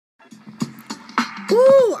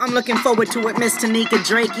Ooh, I'm looking forward to it, Miss Tanika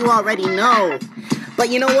Drake. You already know. But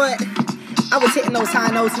you know what? I was hitting those high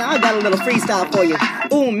notes. Now I got a little freestyle for you.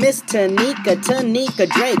 Ooh, Miss Tanika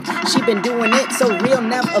Drake. She been doing it so real,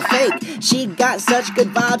 never fake. She got such good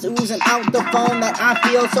vibes oozing out the phone that I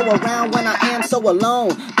feel so around when I am so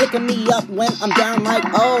alone. Picking me up when I'm down like,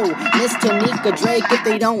 oh, Miss Tanika Drake. If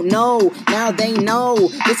they don't know, now they know.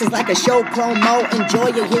 This is like a show promo. Enjoy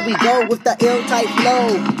it, here we go with the ill type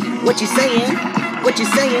flow. What you saying? What you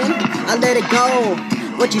saying? I let it go.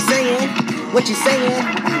 What you saying? What you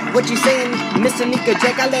saying? What you saying, Miss Tanika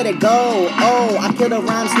Drake? I let it go. Oh, I kill the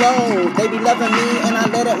rhyme slow. They be loving me and I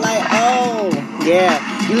let it like, oh. Yeah,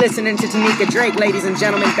 you listening to Tanika Drake, ladies and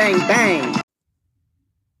gentlemen. Bang, bang.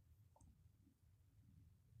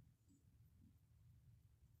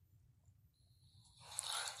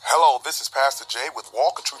 Hello, this is Pastor Jay with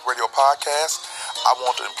Walk in Truth Radio Podcast. I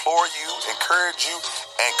want to implore you, encourage you,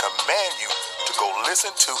 and command you to go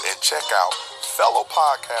listen to and check out fellow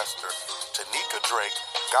podcaster Tanika Drake,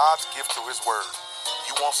 God's gift to his word.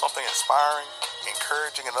 You want something inspiring,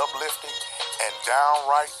 encouraging, and uplifting, and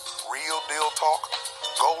downright real deal talk?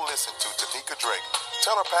 Go listen to Tanika Drake.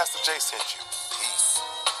 Tell her Pastor Jay sent you. Peace.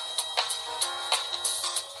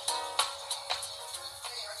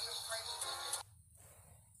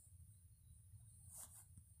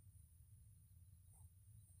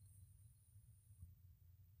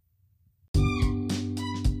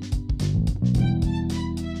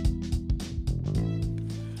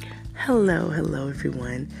 Hello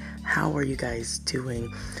everyone. How are you guys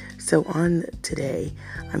doing? So on today,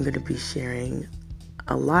 I'm going to be sharing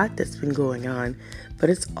a lot that's been going on, but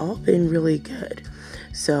it's all been really good.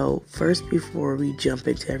 So first, before we jump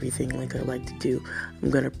into everything like I like to do,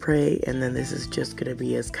 I'm going to pray, and then this is just going to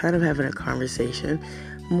be us kind of having a conversation,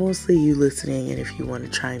 mostly you listening, and if you want to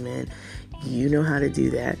chime in, you know how to do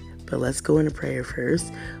that. But let's go into prayer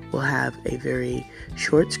first. We'll have a very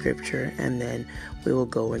short scripture, and then we will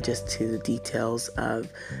go into the details of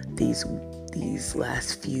these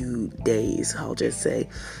last few days, I'll just say.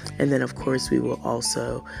 And then, of course, we will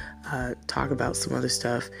also talk about some other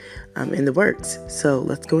stuff in the works. So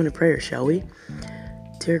let's go into prayer, shall we?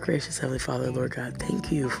 Dear gracious Heavenly Father, Lord God,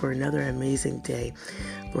 thank you for another amazing day.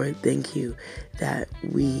 Lord, thank you that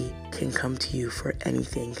we can come to you for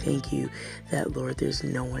anything. Thank you that, Lord, there's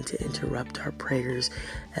no one to interrupt our prayers.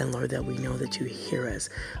 And, Lord, that we know that you hear us.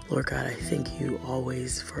 Lord God, I thank you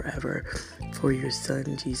always, forever, for your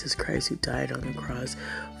Son, Jesus Christ, who died on the cross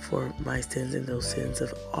for my sins and those sins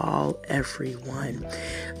of everyone.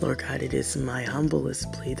 Lord God, it is my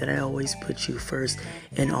humblest plea that I always put you first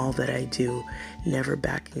in all that I do, never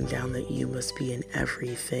backing down that you must be in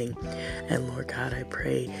everything. And Lord God, I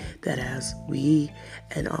pray that as we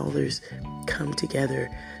and others come together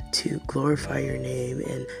to glorify your name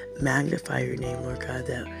and magnify your name, Lord God,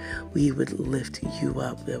 that we would lift you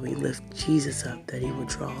up, that we lift Jesus up, that he would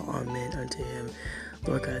draw all men unto him.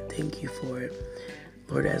 Lord God, thank you for it.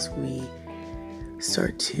 Lord, as we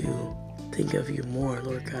start to think of you more,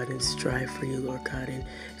 Lord God, and strive for you, Lord God, and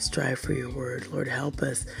strive for your word, Lord, help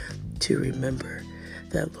us to remember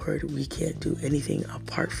that, Lord, we can't do anything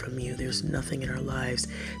apart from you. There's nothing in our lives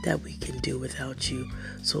that we can do without you.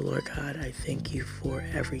 So, Lord God, I thank you for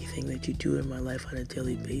everything that you do in my life on a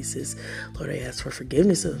daily basis. Lord, I ask for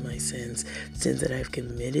forgiveness of my sins that I've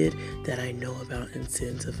committed, that I know about, and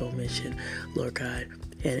sins of omission, Lord God.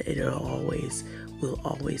 And it will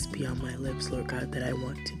always be on my lips, Lord God, that I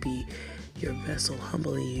want to be your vessel,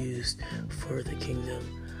 humbly used for the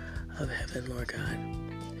kingdom of heaven, Lord God.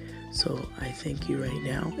 So I thank you right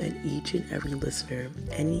now, and each and every listener,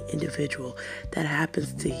 any individual that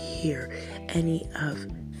happens to hear any of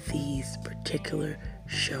these particular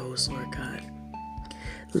shows, Lord God,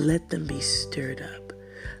 let them be stirred up.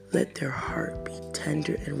 Let their heart be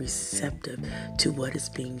tender and receptive to what is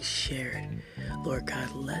being shared. Lord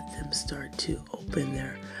God, let them start to open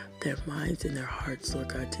their minds and their hearts, Lord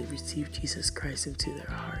God, to receive Jesus Christ into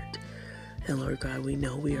their heart. And Lord God, we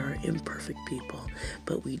know we are imperfect people,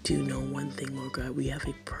 but we do know one thing, Lord God, we have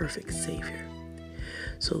a perfect Savior.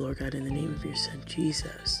 So Lord God, in the name of your Son,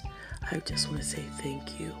 Jesus, I just want to say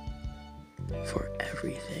thank you for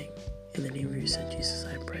everything. In the name of your Son, Jesus,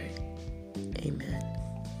 I pray. Amen.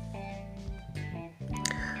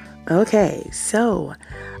 Okay, so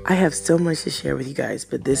I have so much to share with you guys,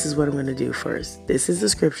 but this is what I'm going to do first. This is the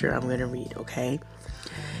scripture I'm going to read, okay?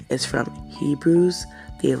 It's from Hebrews,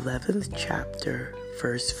 the 11th chapter,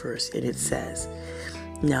 first verse, and it says,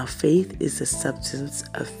 "Now faith is the substance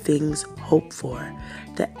of things hoped for,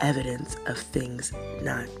 the evidence of things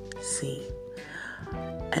not seen."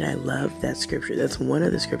 And I love that scripture. That's one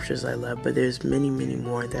of the scriptures I love, but there's many, many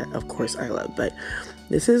more that, of course, I love. But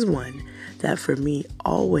this is one that for me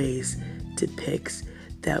always depicts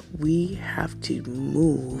that we have to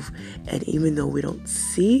move, and even though we don't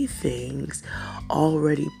see things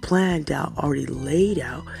already planned out, already laid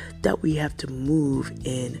out, that we have to move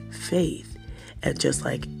in faith. And just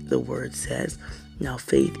like the word says, now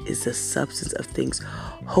faith is the substance of things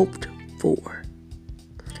hoped for,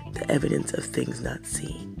 the evidence of things not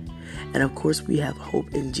seen. And of course we have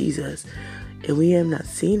hope in Jesus, and we have not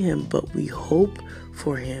seen him, but we hope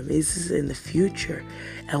for him. This is in the future,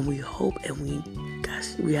 and we hope, and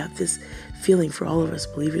we have this feeling for all of us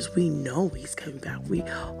believers. We know he's coming back. We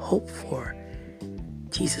hope for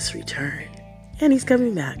Jesus' return, and he's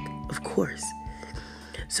coming back, of course.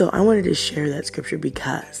 So I wanted to share that scripture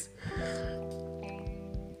because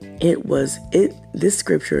this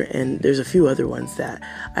scripture, and there's a few other ones that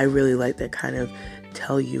I really like that kind of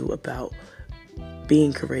tell you about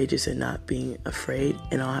being courageous and not being afraid,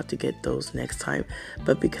 and I'll have to get those next time.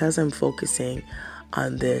 But because I'm focusing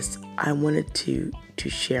on this, I wanted to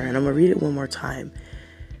share, and I'm going to read it one more time.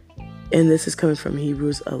 And this is coming from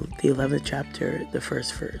Hebrews, the 11th chapter, the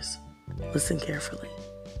first verse. Listen carefully.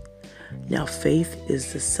 Now faith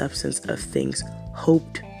is the substance of things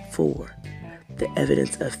hoped for, the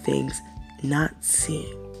evidence of things not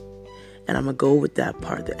seen. And I'm going to go with that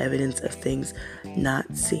part, the evidence of things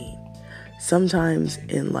not seen. Sometimes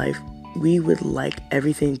in life, we would like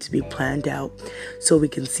everything to be planned out so we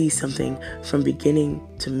can see something from beginning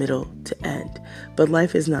to middle to end. But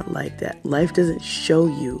life is not like that. Life doesn't show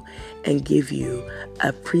you and give you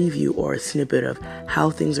a preview or a snippet of how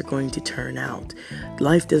things are going to turn out.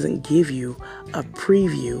 Life doesn't give you a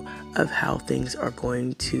preview of how things are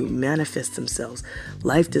going to manifest themselves.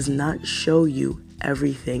 Life does not show you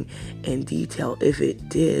everything in detail. If it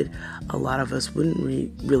did, a lot of us wouldn't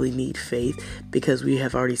really need faith, because we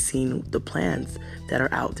have already seen the plans that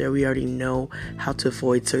are out there. We already know how to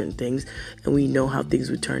avoid certain things, and we know how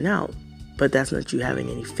things would turn out. But that's not you having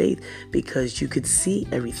any faith, because you could see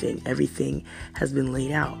everything. Everything has been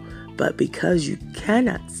laid out. But because you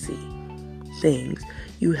cannot see things,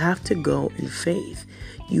 you have to go in faith.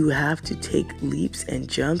 You have to take leaps and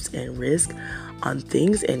jumps and risk on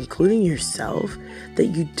things, including yourself, that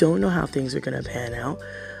you don't know how things are going to pan out,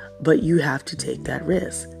 but you have to take that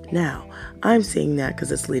risk. Now, I'm saying that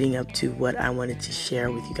because it's leading up to what I wanted to share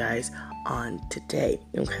with you guys on today,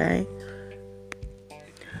 okay?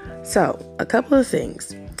 So, a couple of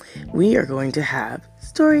things. We are going to have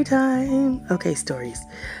story time. Okay, stories.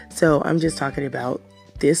 So, I'm just talking about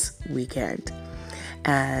this weekend,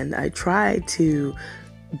 and I tried to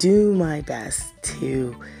do my best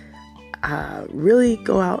to really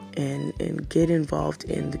go out and get involved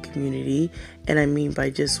in the community. And I mean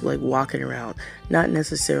by just like walking around, not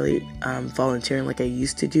necessarily volunteering like I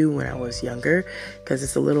used to do when I was younger, because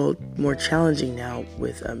it's a little more challenging now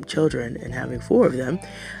with children and having 4 of them.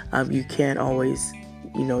 You can't always,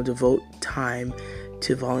 devote time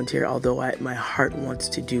to volunteer, although my heart wants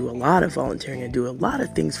to do a lot of volunteering and do a lot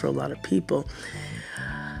of things for a lot of people.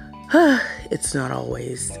 It's not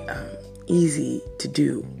always easy to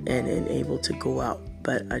do and able to go out,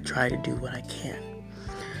 but I try to do what I can.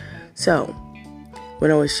 So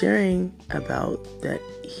when I was sharing about that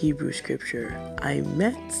Hebrew scripture, I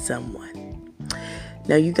met someone.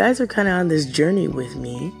 Now you guys are kind of on this journey with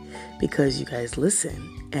me because you guys listen,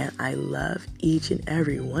 and I love each and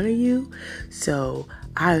every one of you. So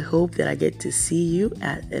I hope that I get to see you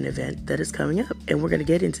at an event that is coming up, and we're going to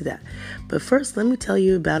get into that. But first, let me tell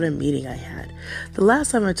you about a meeting I had. The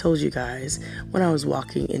last time I told you guys, when I was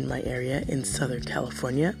walking in my area in Southern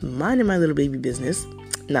California, minding my little baby business,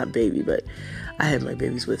 not baby, but I had my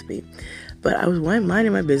babies with me. But I was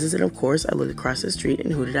minding my business, and of course, I looked across the street,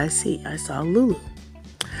 and who did I see? I saw Lulu.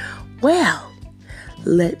 Well,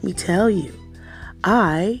 let me tell you,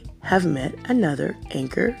 I have met another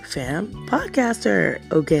Anchor Fam podcaster,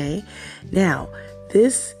 okay? Now,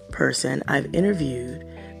 this person I've interviewed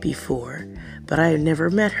before, but I have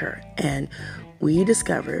never met her, and we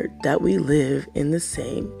discovered that we live in the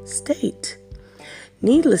same state.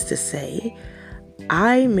 Needless to say,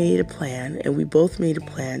 I made a plan, and we both made a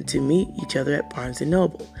plan to meet each other at Barnes &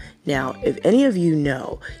 Noble. Now, if any of you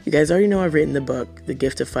know, you guys already know I've written the book, The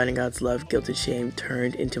Gift of Finding God's Love, Guilt and Shame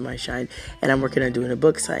Turned into My Shine, and I'm working on doing a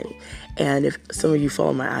book signing. And if some of you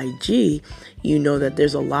follow my IG, you know that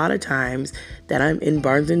there's a lot of times that I'm in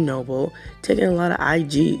Barnes & Noble taking a lot of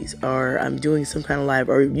IGs, or I'm doing some kind of live,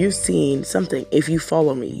 or you've seen something. If you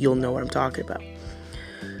follow me, you'll know what I'm talking about.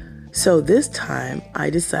 So this time,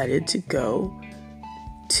 I decided to go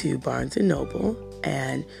to Barnes & Noble,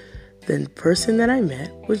 and the person that I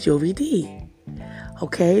met was Yovi D.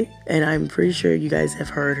 Okay, and I'm pretty sure you guys have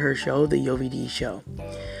heard her show, the Yovi D Show.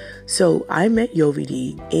 So I met Yovi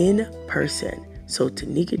D in person. So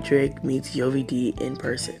Tanika Drake meets Yovi D in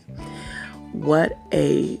person. What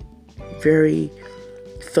a very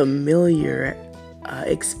familiar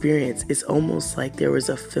experience. It's almost like there was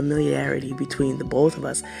a familiarity between the both of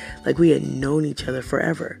us, like we had known each other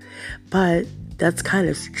forever. But that's kind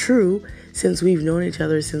of true since we've known each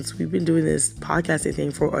other since we've been doing this podcasting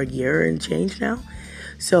thing for a year and change now.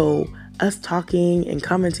 So us talking and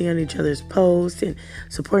commenting on each other's posts and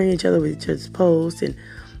supporting each other with each other's posts and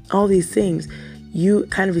all these things, you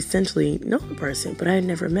kind of essentially know the person, but I had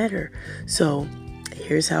never met her. So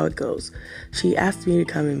here's how it goes. She asked me to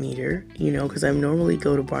come and meet her, because I normally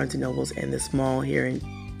go to Barnes & Nobles and this mall here in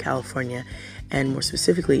California, and more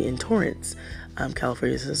specifically in Torrance,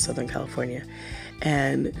 California, so Southern California.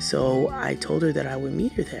 And so I told her that I would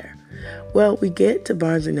meet her there. Well, we get to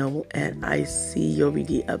Barnes & Noble and I see Yovi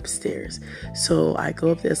D upstairs. So I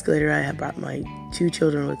go up the escalator. I have brought my 2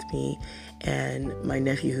 children with me and my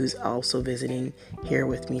nephew who's also visiting here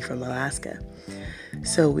with me from Alaska.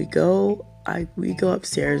 So we go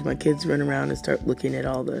upstairs. My kids run around and start looking at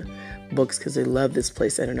all the books because they love this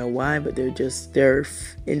place. I don't know why, but they're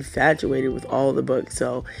infatuated with all the books.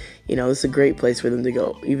 So, it's a great place for them to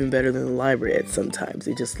go, even better than the library at sometimes.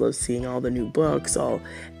 They just love seeing all the new books,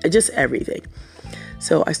 just everything.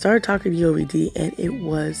 So I started talking to Yovi D, and it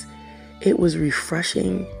was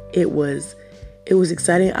refreshing. It was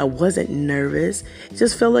exciting. I wasn't nervous. It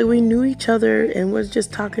just felt like we knew each other and was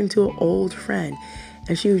just talking to an old friend.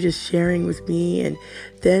 And she was just sharing with me. And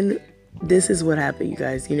then this is what happened, you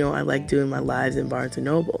guys. I like doing my lives in Barnes &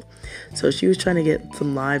 Noble. So she was trying to get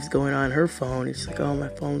some lives going on her phone. And she's like, oh, my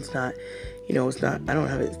phone's not, it's not, I don't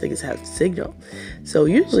have it. I think it's have signal. So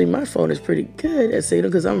usually my phone is pretty good at signal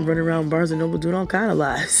because I'm running around Barnes & Noble doing all kind of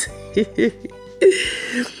lives.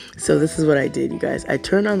 So this is what I did, you guys. I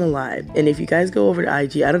turned on the live, and if you guys go over to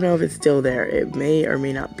IG, I don't know if it's still there. It may or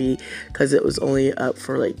may not be because it was only up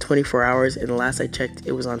for like 24 hours, and the last I checked,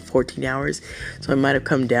 it was on 14 hours. So it might have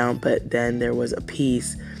come down, but then there was a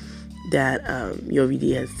piece that Yovi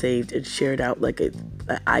D had saved and shared out like an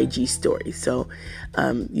IG story. So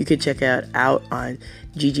you can check it out on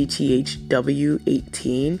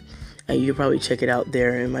GGTHW18. And you can probably check it out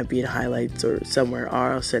there. It might be in highlights or somewhere,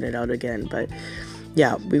 or I'll send it out again. But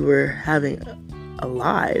yeah, we were having a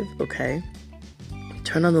live, okay?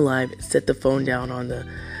 Turn on the live, set the phone down on the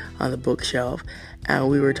bookshelf, and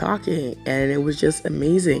we were talking, and it was just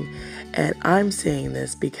amazing. And I'm saying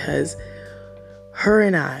this because her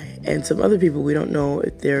and I, and some other people, we don't know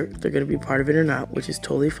if they're going to be part of it or not, which is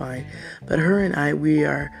totally fine. But her and I, we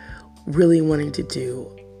are really wanting to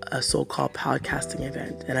do a so-called podcasting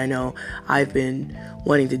event. And I know I've been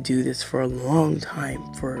wanting to do this for a long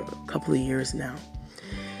time, for a couple of years now.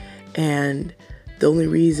 And the only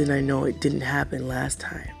reason I know it didn't happen last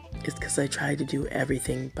time is because I tried to do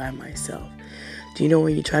everything by myself. Do you know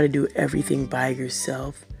when you try to do everything by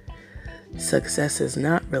yourself, success is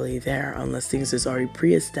not really there unless things is already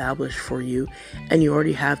pre-established for you and you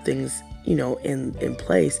already have things, in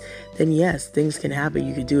place. Then yes, things can happen.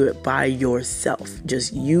 You can do it by yourself.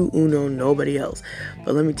 Just you, uno, nobody else.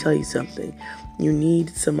 But let me tell you something. You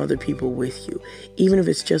need some other people with you. Even if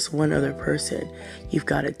it's just one other person, you've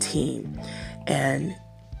got a team. And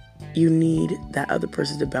you need that other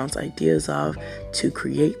person to bounce ideas off, to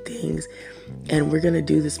create things. And we're going to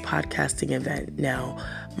do this podcasting event. Now,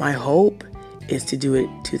 my hope is to do it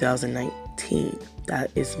 2019.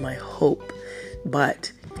 That is my hope.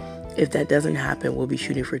 But if that doesn't happen, we'll be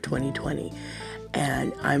shooting for 2020.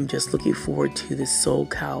 And I'm just looking forward to this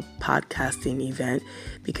SoCal podcasting event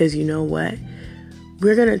because you know what?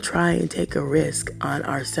 We're going to try and take a risk on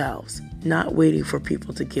ourselves, not waiting for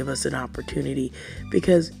people to give us an opportunity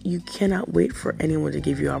because you cannot wait for anyone to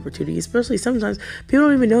give you an opportunity, especially sometimes people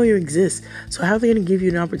don't even know you exist. So how are they going to give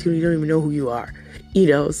you an opportunity? You don't even know who you are,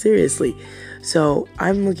 seriously. So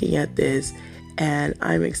I'm looking at this and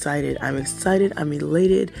I'm excited. I'm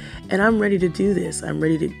elated, and I'm ready to do this. I'm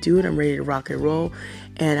ready to do it. I'm ready to rock and roll.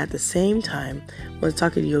 And at the same time, I was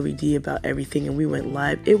talking to Yovi D about everything, and we went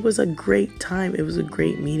live. It was a great time. It was a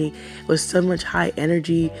great meeting. It was so much high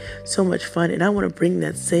energy, so much fun. And I want to bring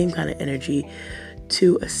that same kind of energy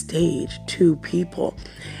to a stage, to people.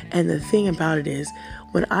 And the thing about it is,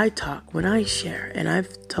 when I talk, when I share, and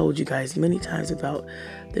I've told you guys many times about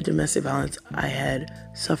the domestic violence I had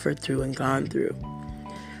suffered through and gone through,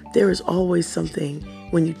 there is always something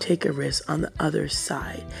when you take a risk on the other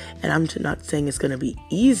side. And I'm not saying it's going to be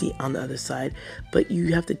easy on the other side, but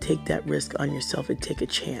you have to take that risk on yourself and take a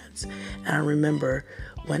chance. And I remember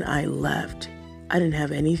when I left, I didn't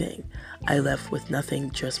have anything. I left with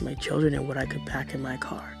nothing, just my children and what I could pack in my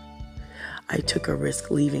car. I took a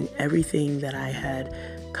risk leaving everything that I had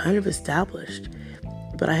kind of established,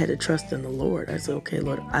 but I had to trust in the Lord. I said, okay,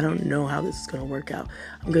 Lord, I don't know how this is going to work out.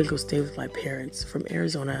 I'm going to go stay with my parents. From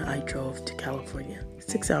Arizona, I drove to California,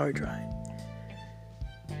 6-hour drive.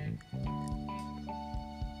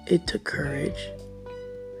 It took courage.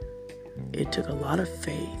 It took a lot of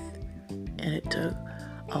faith, and it took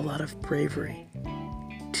a lot of bravery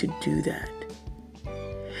to do that.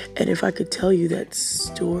 And if I could tell you that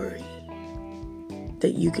story,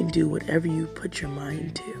 that you can do whatever you put your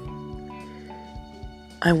mind to,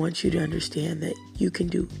 I want you to understand that you can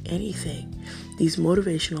do anything. These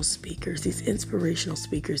motivational speakers, these inspirational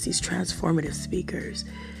speakers, these transformative speakers,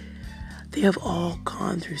 they have all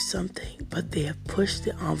gone through something, but they have pushed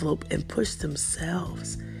the envelope and pushed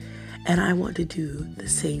themselves. And I want to do the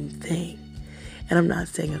same thing. And I'm not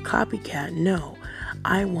saying a copycat, no.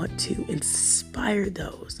 I want to inspire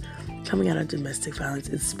those coming out of domestic violence,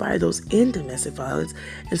 inspire those in domestic violence,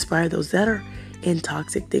 inspire those that are in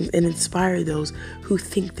toxic things, and inspire those who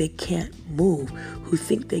think they can't move, who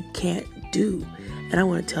think they can't do. And I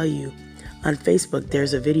want to tell you, on Facebook,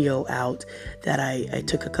 there's a video out that I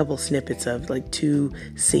took a couple snippets of, like 2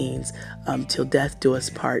 scenes, Till Death Do Us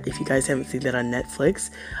Part. If you guys haven't seen that on Netflix,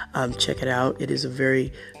 check it out. It is a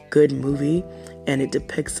very good movie, and it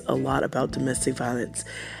depicts a lot about domestic violence.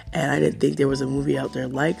 And I didn't think there was a movie out there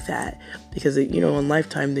like that, because, on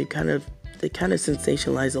Lifetime, they kind of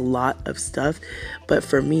sensationalize a lot of stuff. But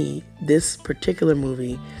for me, this particular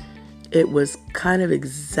movie, it was kind of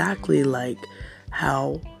exactly like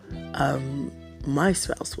how my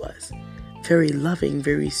spouse was. Very loving,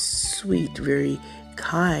 very sweet, very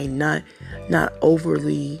kind, not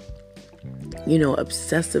overly,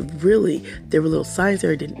 obsessive. Really, there were little signs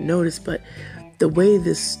there I didn't notice, but the way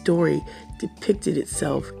this story depicted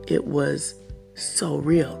itself, it was so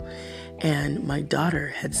real. And my daughter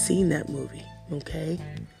had seen that movie, okay?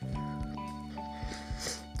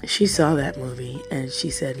 She saw that movie and she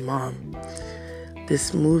said, "Mom,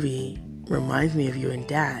 this movie reminds me of you and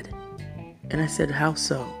Dad." And I said, "How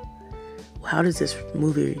so? How does this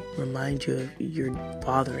movie remind you of your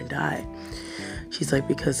father and I?" She's like,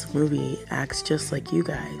 "Because the movie acts just like you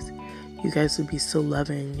guys. You guys would be so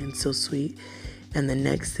loving and so sweet. And the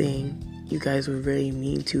next thing, you guys were very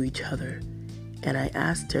mean to each other." And I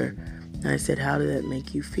asked her, and I said, "How did that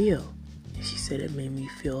make you feel?" And she said, "It made me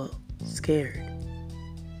feel scared."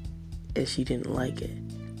 And she didn't like it.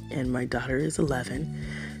 And my daughter is 11.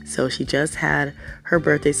 So she just had her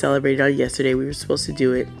birthday celebrated on yesterday. We were supposed to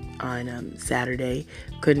do it on Saturday.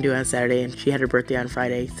 Couldn't do it on Saturday. And she had her birthday on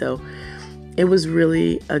Friday. So it was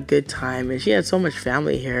really a good time. And she had so much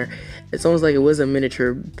family here. It's almost like it was a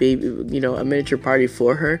miniature baby, a miniature party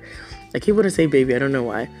for her. I keep wanting to say baby. I don't know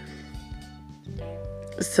why.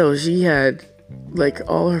 So she had like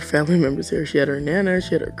all her family members here. She had her nana,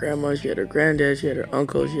 she had her grandma, she had her granddad, she had her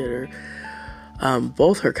uncle, she had her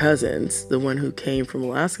both her cousins, the one who came from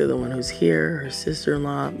Alaska, the one who's here, her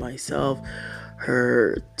sister-in-law, myself,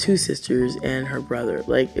 her 2 sisters, and her brother.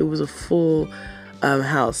 Like, it was a full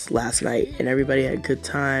house last night, and everybody had a good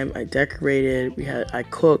time. I decorated, I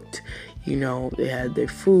cooked, they had their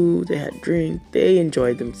food, they had drink, they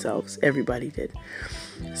enjoyed themselves. Everybody did.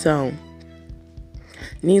 So,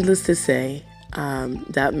 needless to say,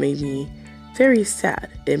 that made me very sad.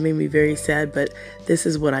 It made me very sad, but this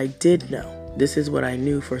is what I did know. This is what I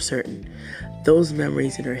knew for certain. Those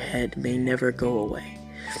memories in her head may never go away.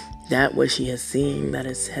 That what she has seen, that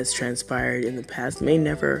has transpired in the past, may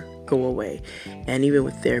never go away. And even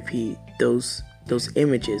with therapy, those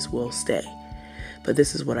images will stay. But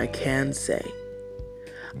this is what I can say.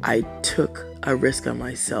 I took a risk on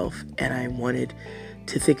myself, and I wanted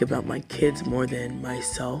to think about my kids more than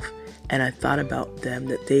myself. And I thought about them,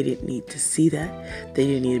 that they didn't need to see that. They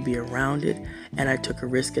didn't need to be around it. And I took a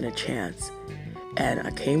risk and a chance. And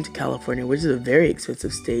I came to California, which is a very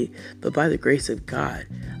expensive state. But by the grace of God,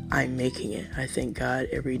 I'm making it. I thank God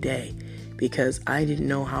every day, because I didn't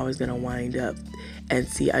know how I was going to wind up. And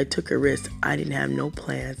see, I took a risk. I didn't have no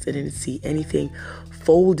plans. I didn't see anything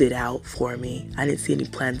folded out for me. I didn't see any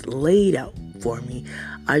plans laid out for me.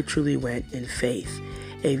 I truly went in faith.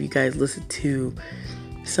 And if you guys listen to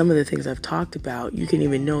some of the things I've talked about, you can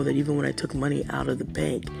even know that even when I took money out of the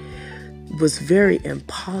bank, it was very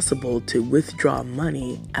impossible to withdraw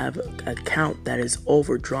money out of an account that is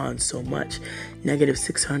overdrawn so much, negative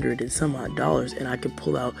 $600 and some odd dollars, and I could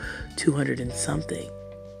pull out 200 and something.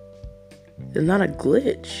 It's not a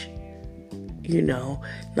glitch,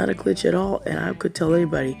 not a glitch at all. And I could tell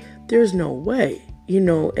everybody, there's no way,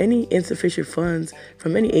 any insufficient funds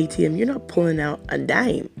from any ATM, you're not pulling out a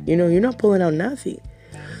dime. You're not pulling out nothing.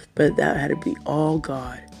 But that had to be all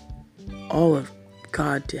God, all of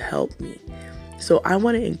God to help me. So I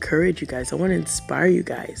want to encourage you guys. I want to inspire you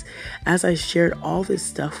guys as I shared all this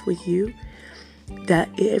stuff with you, that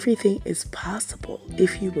everything is possible.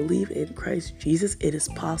 If you believe in Christ Jesus, it is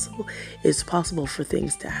possible. It's possible for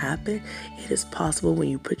things to happen. It is possible when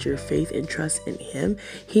you put your faith and trust in Him.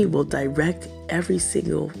 He will direct every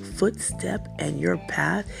single footstep and your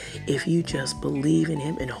path if you just believe in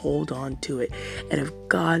Him and hold on to it. And if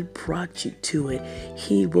God brought you to it,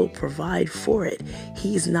 He will provide for it.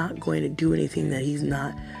 He's not going to do anything that He's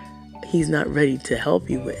not ready to help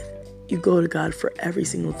you with. You go to God for every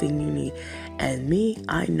single thing you need. And me,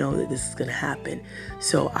 I know that this is going to happen.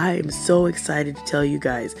 So I am so excited to tell you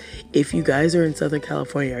guys, if you guys are in Southern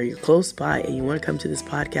California or you're close by and you want to come to this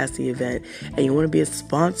podcasting event and you want to be a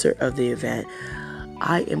sponsor of the event,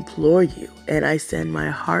 I implore you and I send my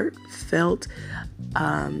heartfelt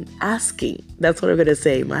asking. That's what I'm going to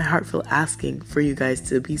say. My heartfelt asking for you guys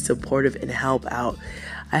to be supportive and help out.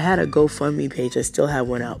 I had a GoFundMe page. I still have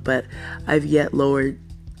one out, but I've yet lowered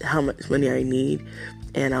how much money I need,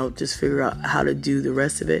 and I'll just figure out how to do the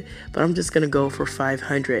rest of it. But I'm just gonna go for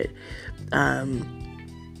 $500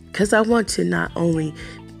 because I want to not only,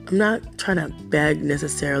 I'm not trying to beg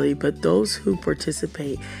necessarily, but those who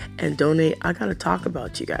participate and donate, I gotta talk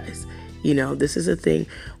about you guys. This is a thing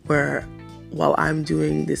where while I'm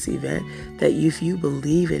doing this event, that if you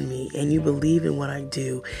believe in me and you believe in what I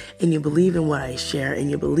do and you believe in what I share and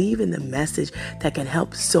you believe in the message that can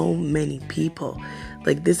help so many people.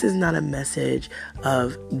 Like, this is not a message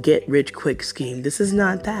of get rich quick scheme. This is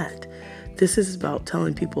not that. This is about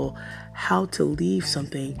telling people how to leave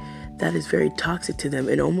something that is very toxic to them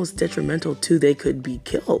and almost detrimental to they could be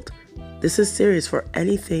killed. This is serious for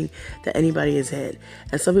anything that anybody is in.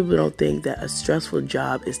 And some people don't think that a stressful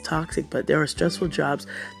job is toxic, but there are stressful jobs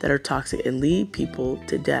that are toxic and lead people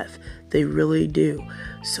to death. They really do.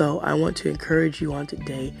 So I want to encourage you on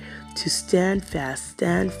today to stand fast,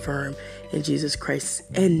 stand firm in Jesus Christ,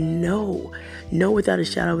 and know without a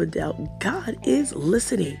shadow of a doubt, God is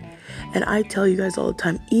listening. And I tell you guys all the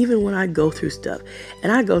time, even when I go through stuff,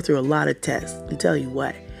 and I go through a lot of tests, and tell you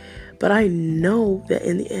what, but I know that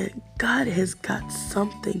in the end, God has got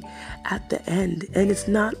something at the end. And it's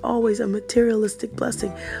not always a materialistic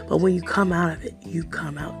blessing, but when you come out of it, you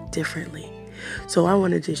come out differently. So I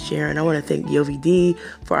want to just share, and I want to thank YoviD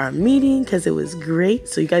for our meeting because it was great.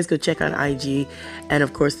 So you guys go check on IG and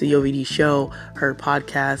of course the YoviD show, her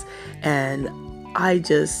podcast. And I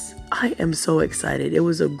am so excited. It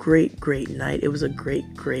was a great night. It was a great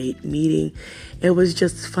meeting. It was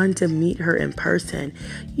just fun to meet her in person.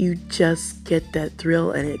 You just get that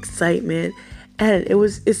thrill and excitement. And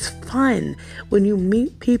it's fun when you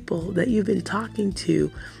meet people that you've been talking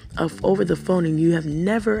to over the phone and you have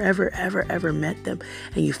never, ever met them,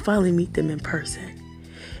 and you finally meet them in person.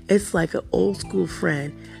 It's like an old school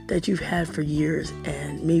friend that you've had for years,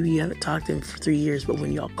 and maybe you haven't talked to them for 3 years, but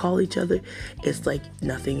when y'all call each other, it's like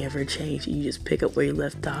nothing ever changed. You just pick up where you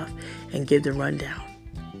left off and give the rundown.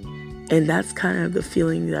 And that's kind of the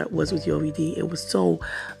feeling that was with YoviD. It was so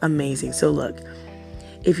amazing. So look,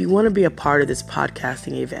 if you want to be a part of this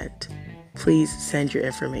podcasting event, please send your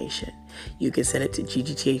information. You can send it to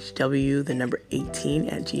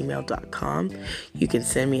ggthw18@gmail.com. You can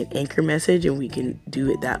send me an anchor message and we can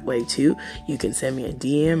do it that way too. You can send me a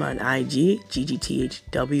DM on IG,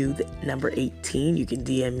 ggthw18. You can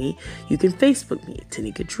DM me. You can Facebook me,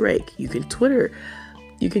 Tanika Drake. You can Twitter.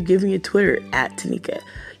 You can give me a Twitter at Tanika.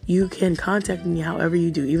 You can contact me however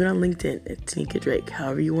you do, even on LinkedIn at Tanika Drake,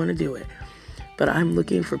 however you want to do it. But I'm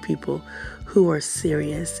looking for people who are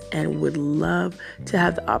serious and would love to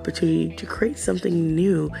have the opportunity to create something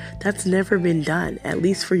new that's never been done, at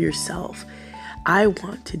least for yourself. I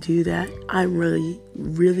want to do that. I'm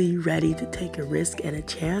really ready to take a risk and a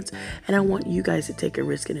chance, and I want you guys to take a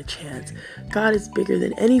risk and a chance. God is bigger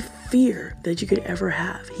than any fear that you could ever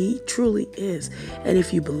have. He truly is. And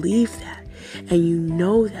if you believe that and you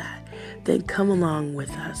know that, then come along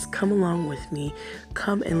with us. Come along with me.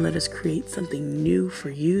 Come and let us create something new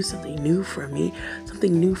for you, something new for me,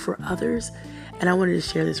 something new for others. And I wanted to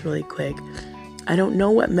share this really quick. I don't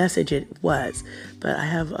know what message it was, but I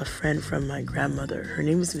have a friend from my grandmother. Her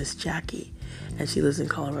name is Miss Jackie, and she lives in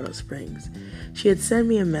Colorado Springs. She had sent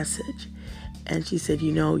me a message, and she said,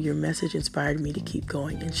 your message inspired me to keep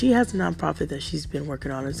going. And she has a nonprofit that she's been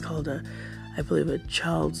working on. It's called I believe a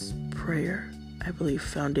Child's Prayer,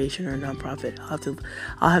 foundation or a nonprofit.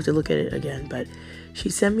 I'll have to look at it again. But she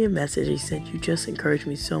sent me a message. She said, you just encouraged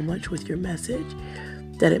me so much with your message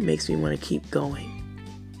that it makes me want to keep going.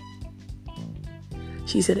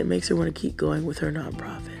 She said it makes her want to keep going with her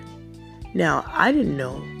nonprofit. Now, I didn't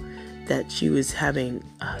know that she was having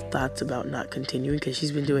thoughts about not continuing, because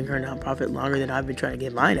she's been doing her nonprofit longer than I've been trying to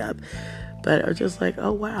get mine up. But I was just like,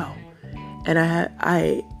 oh, wow. And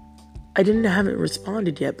I haven't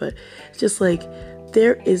responded yet, but it's just like,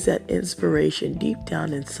 there is that inspiration deep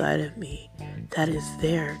down inside of me that is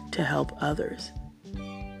there to help others.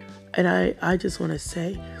 And I just want to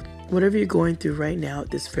say, whatever you're going through right now at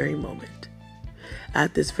this very moment,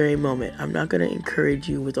 I'm not going to encourage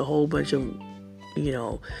you with a whole bunch of,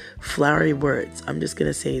 flowery words. I'm just going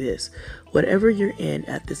to say this. Whatever you're in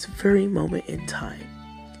at this very moment in time,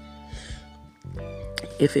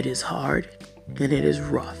 if it is hard and it is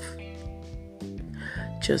rough,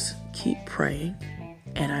 just keep praying.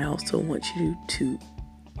 And I also want you to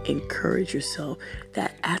encourage yourself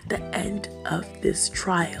that at the end of this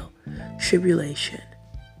trial, tribulation,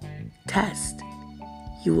 test,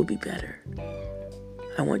 you will be better.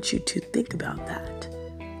 I want you to think about that.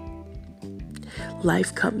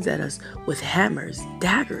 Life comes at us with hammers,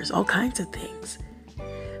 daggers, all kinds of things.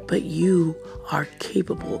 But you are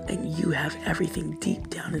capable, and you have everything deep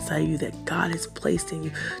down inside of you that God has placed in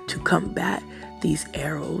you to combat these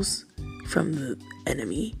arrows from the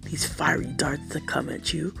enemy, these fiery darts that come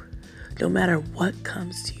at you. No matter what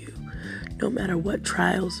comes to you, no matter what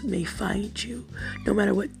trials may find you, no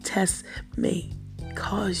matter what tests may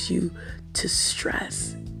cause you to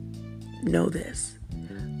stress, know this: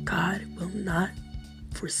 God will not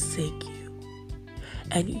forsake you.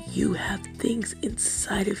 And you have things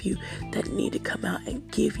inside of you that need to come out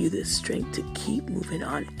and give you the strength to keep moving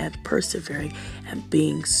on and persevering and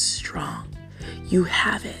being strong. You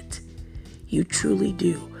have it. You truly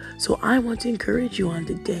do. So I want to encourage you on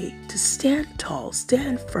today to stand tall,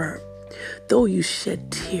 stand firm. Though you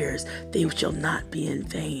shed tears, they shall not be in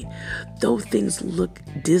vain. Though things look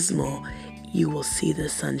dismal, you will see the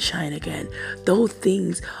sunshine again. Though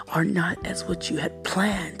things are not as what you had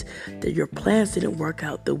planned, that your plans didn't work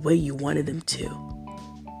out the way you wanted them to,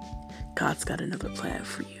 God's got another plan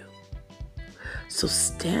for you. So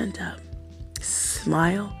stand up,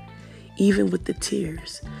 smile, even with the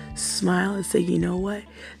tears. Smile and say, you know what?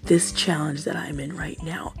 This challenge that I'm in right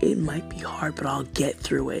now, it might be hard, but I'll get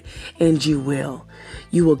through it. And you will.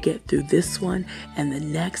 You will get through this one and the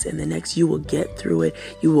next and the next. You will get through it.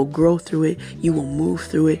 You will grow through it. You will move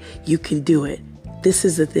through it. You can do it. This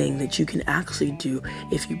is the thing that you can actually do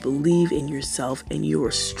if you believe in yourself and you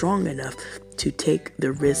are strong enough to take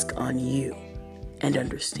the risk on you. And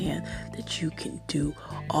understand that you can do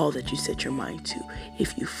all that you set your mind to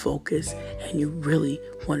if you focus and you really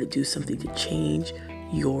want to do something to change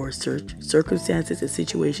your circumstances and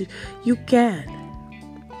situations. You can.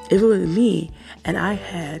 If it was me and I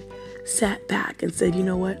had sat back and said, you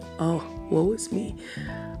know what? Oh, woe is me.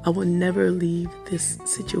 I will never leave this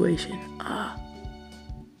situation.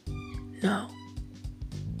 No.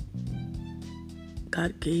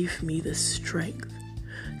 God gave me the strength.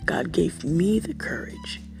 God gave me the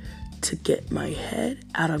courage to get my head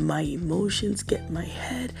out of my emotions, get my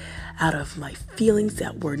head out of my feelings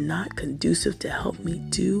that were not conducive to help me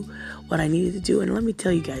do what I needed to do. And let me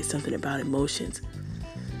tell you guys something about emotions.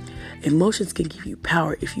 Emotions can give you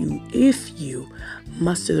power if you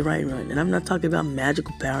muster the right one. And I'm not talking about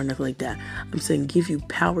magical power, nothing like that. I'm saying give you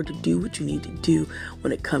power to do what you need to do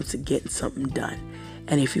when it comes to getting something done.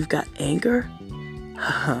 And if you've got anger,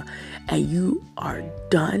 and you are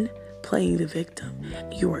done playing the victim,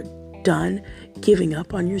 you are done giving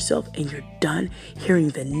up on yourself, and you're done hearing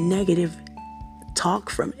the negative talk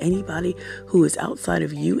from anybody who is outside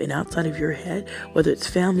of you and outside of your head, whether it's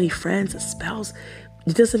family, friends, a spouse,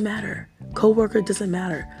 it doesn't matter. Co-worker, it doesn't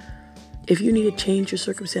matter. If you need to change your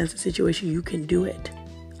circumstance and situation, you can do it.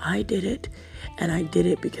 I did it, and I did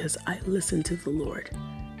it because I listened to the Lord.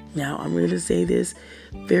 Now, I'm going to say this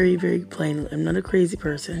very, very plainly. I'm not a crazy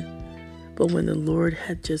person, but when the Lord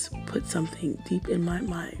had just put something deep in my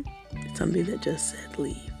mind, something that just said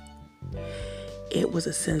leave, it was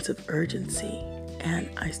a sense of urgency, and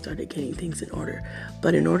I started getting things in order.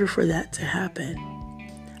 But in order for that to happen,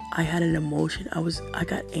 I had an emotion. I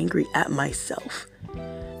got angry at myself,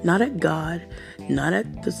 not at God, not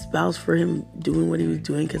at the spouse for him doing what he was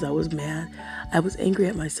doing because I was mad. I was angry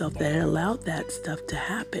at myself that I allowed that stuff to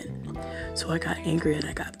happen. So I got angry and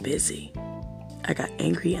I got busy. I got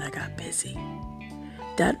angry and I got busy.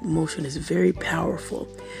 That emotion is very powerful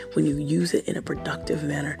when you use it in a productive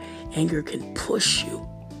manner. Anger can push you.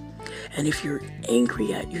 And if you're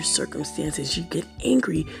angry at your circumstances, you get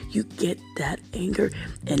angry, you get that anger,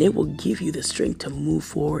 and it will give you the strength to move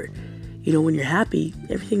forward. When you're happy,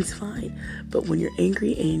 everything's fine. But when you're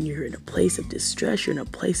angry and you're in a place of distress, you're in a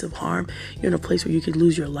place of harm, you're in a place where you could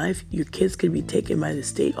lose your life, your kids could be taken by the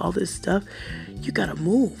state, all this stuff, you gotta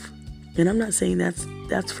move. And I'm not saying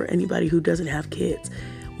that's for anybody who doesn't have kids.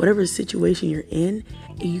 Whatever situation you're in,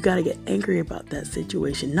 you gotta get angry about that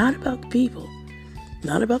situation, not about the people,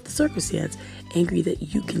 not about the circumstance, angry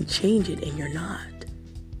that you can change it and you're not.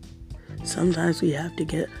 Sometimes we have to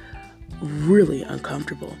get really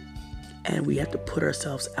uncomfortable. And we have to put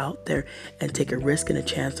ourselves out there and take a risk and a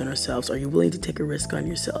chance on ourselves. Are you willing to take a risk on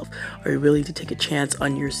yourself? Are you willing to take a chance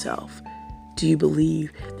on yourself? Do you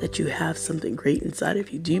believe that you have something great inside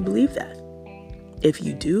of you? Do you believe that? If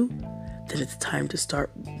you do, then it's time to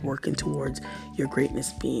start working towards your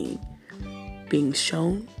greatness being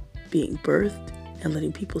shown, being birthed, and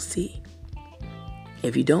letting people see.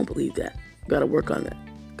 If you don't believe that, you got to work on that.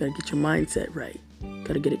 You got to get your mindset right. You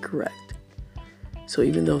got to get it correct. So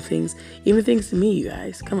even things to me, you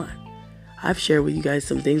guys, come on. I've shared with you guys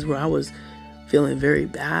some things where I was feeling very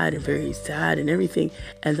bad and very sad and everything.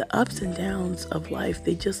 And the ups and downs of life,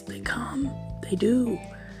 they come. They do.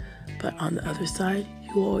 But on the other side,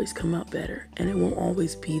 you always come out better. And it won't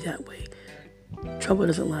always be that way. Trouble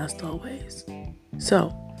doesn't last always.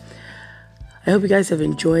 So I hope you guys have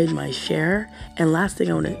enjoyed my share. And last thing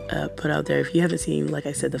I want to put out there, if you haven't seen, like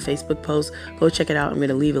I said, the Facebook post, go check it out. I'm going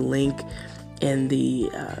to leave a link in the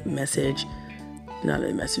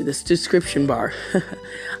this description bar. I'm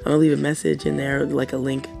gonna leave a message in there, like a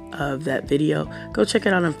link of that video. Go check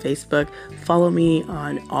it out on Facebook. Follow me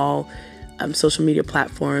on all social media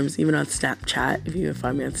platforms, even on Snapchat. If you can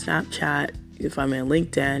find me on Snapchat, you can find me on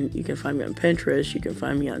LinkedIn, you can find me on Pinterest, you can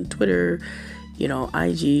find me on Twitter,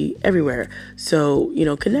 IG, everywhere. So,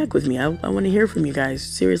 connect with me. I want to hear from you guys.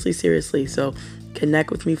 Seriously. So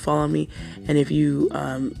connect with me, follow me. And if you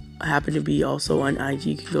happen to be also on IG,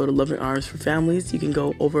 you can go to Loving Arms for Families. You can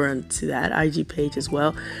go over onto that IG page as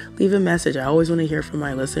well. Leave a message. I always want to hear from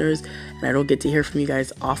my listeners, and I don't get to hear from you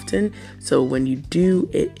guys often. So when you do,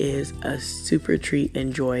 it is a super treat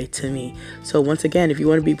and joy to me. So once again, if you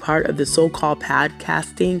want to be part of the so-called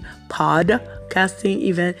podcasting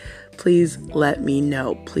event, please let me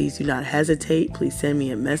know. Please do not hesitate. Please send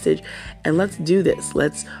me a message, and let's do this.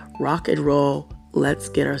 Let's rock and roll. Let's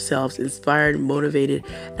get ourselves inspired, motivated,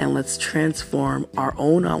 and let's transform our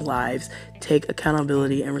own lives, take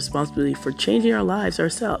accountability and responsibility for changing our lives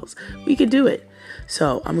ourselves. We can do it.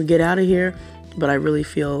 So I'm going to get out of here, but I really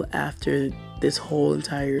feel after this whole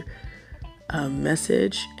entire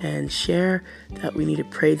message and share that we need to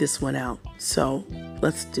pray this one out. So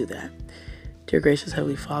let's do that. Dear gracious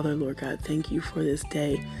Heavenly Father, Lord God, thank you for this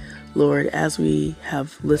day. Lord, as we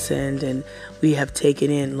have listened and we have taken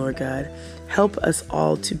in, Lord God, help us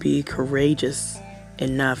all to be courageous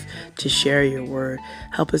enough to share your word.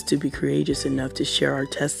 Help us to be courageous enough to share our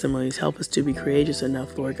testimonies. Help us to be courageous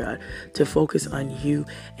enough, Lord God, to focus on you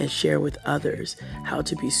and share with others how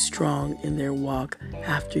to be strong in their walk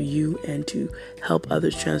after you and to help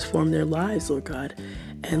others transform their lives, Lord God.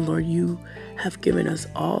 And Lord, you have given us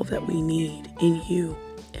all that we need in you.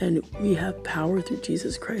 And we have power through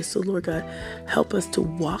Jesus Christ. So, Lord God, help us to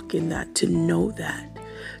walk in that, to know that,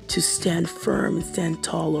 to stand firm and stand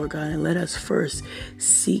tall, Lord God. And let us first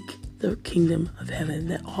seek the kingdom of heaven,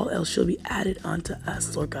 that all else shall be added unto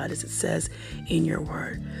us, Lord God, as it says in your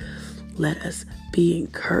word. Let us be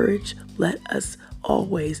encouraged. Let us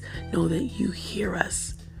always know that you hear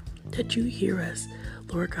us,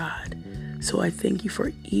 Lord God. So I thank you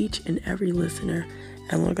for each and every listener.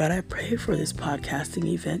 And Lord God, I pray for this podcasting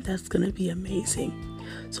event that's going to be amazing.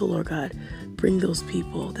 So Lord God, bring those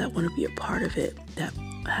people that want to be a part of it, that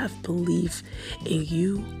have belief in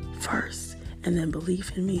you first, and then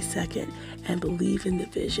believe in me second, and believe in the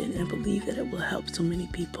vision, and believe that it will help so many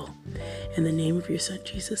people. In the name of your Son,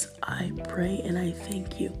 Jesus, I pray and I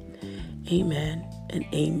thank you. Amen and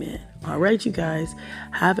amen. All right, you guys,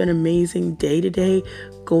 have an amazing day today.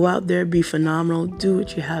 Go out there, be phenomenal. Do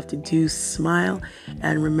what you have to do. Smile.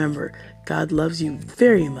 And remember, God loves you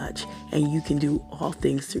very much, and you can do all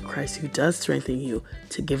things through Christ who does strengthen you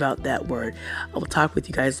to give out that word. I will talk with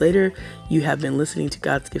you guys later. You have been listening to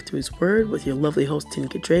God's Gift Through His Word with your lovely host,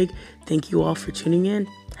 Tanika Drake. Thank you all for tuning in.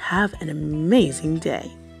 Have an amazing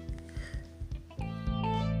day.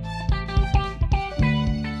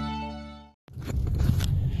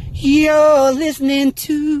 You're listening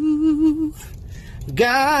to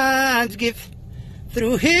God's Gift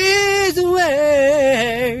Through His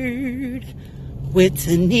Word with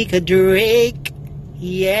Tanika Drake.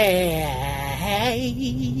 Yeah,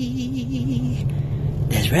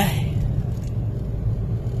 that's right.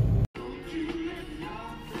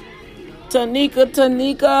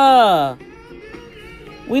 Tanika.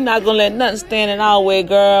 We not going to let nothing stand in our way,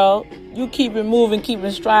 girl. You keep it moving, keep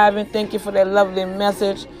it striving. Thank you for that lovely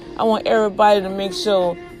message. I want everybody to make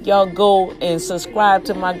sure y'all go and subscribe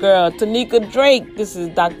to my girl, Tanika Drake. This is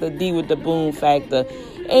Dr. D with the Boom Factor.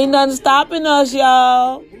 Ain't nothing stopping us,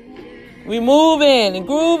 y'all. We moving and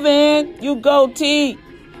grooving. You go, T.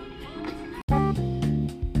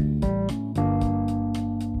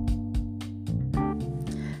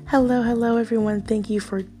 Hello, everyone. Thank you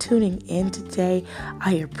for tuning in today.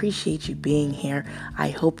 I appreciate you being here. I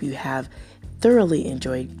hope you have thoroughly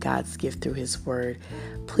enjoyed God's gift through His Word.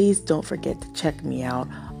 Please don't forget to check me out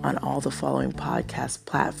on all the following podcast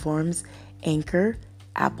platforms: Anchor,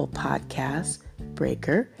 Apple Podcasts,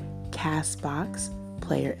 Breaker, Castbox,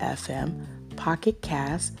 Player FM, Pocket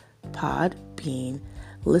Cast, Podbean,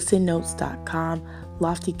 ListenNotes.com,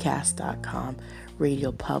 LoftyCast.com,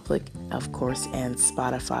 Radio Public, of course, and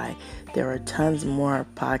Spotify. There are tons more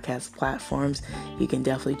podcast platforms. You can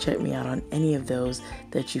definitely check me out on any of those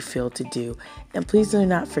that you feel to do. And please do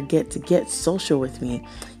not forget to get social with me.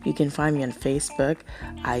 You can find me on Facebook,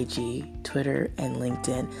 IG, Twitter, and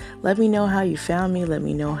LinkedIn. Let me know how you found me. Let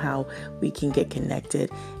me know how we can get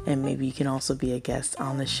connected. And maybe you can also be a guest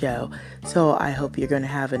on the show. So I hope you're going to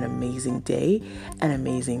have an amazing day, an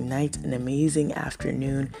amazing night, an amazing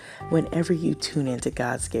afternoon whenever you tune into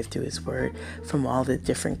God's gift through His Word from all the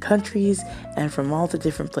different countries and from all the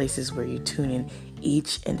different places where you tune in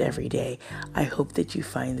each and every day. I hope that you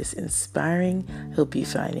find this inspiring. I hope you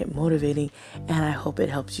find it motivating, and I hope it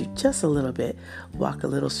helps you just a little bit walk a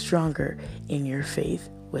little stronger in your faith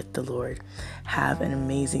with the Lord. Have an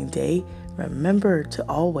amazing day. Remember to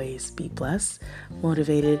always be blessed,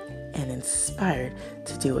 motivated, and inspired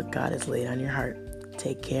to do what God has laid on your heart.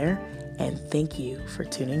 Take care, and thank you for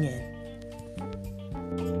tuning in.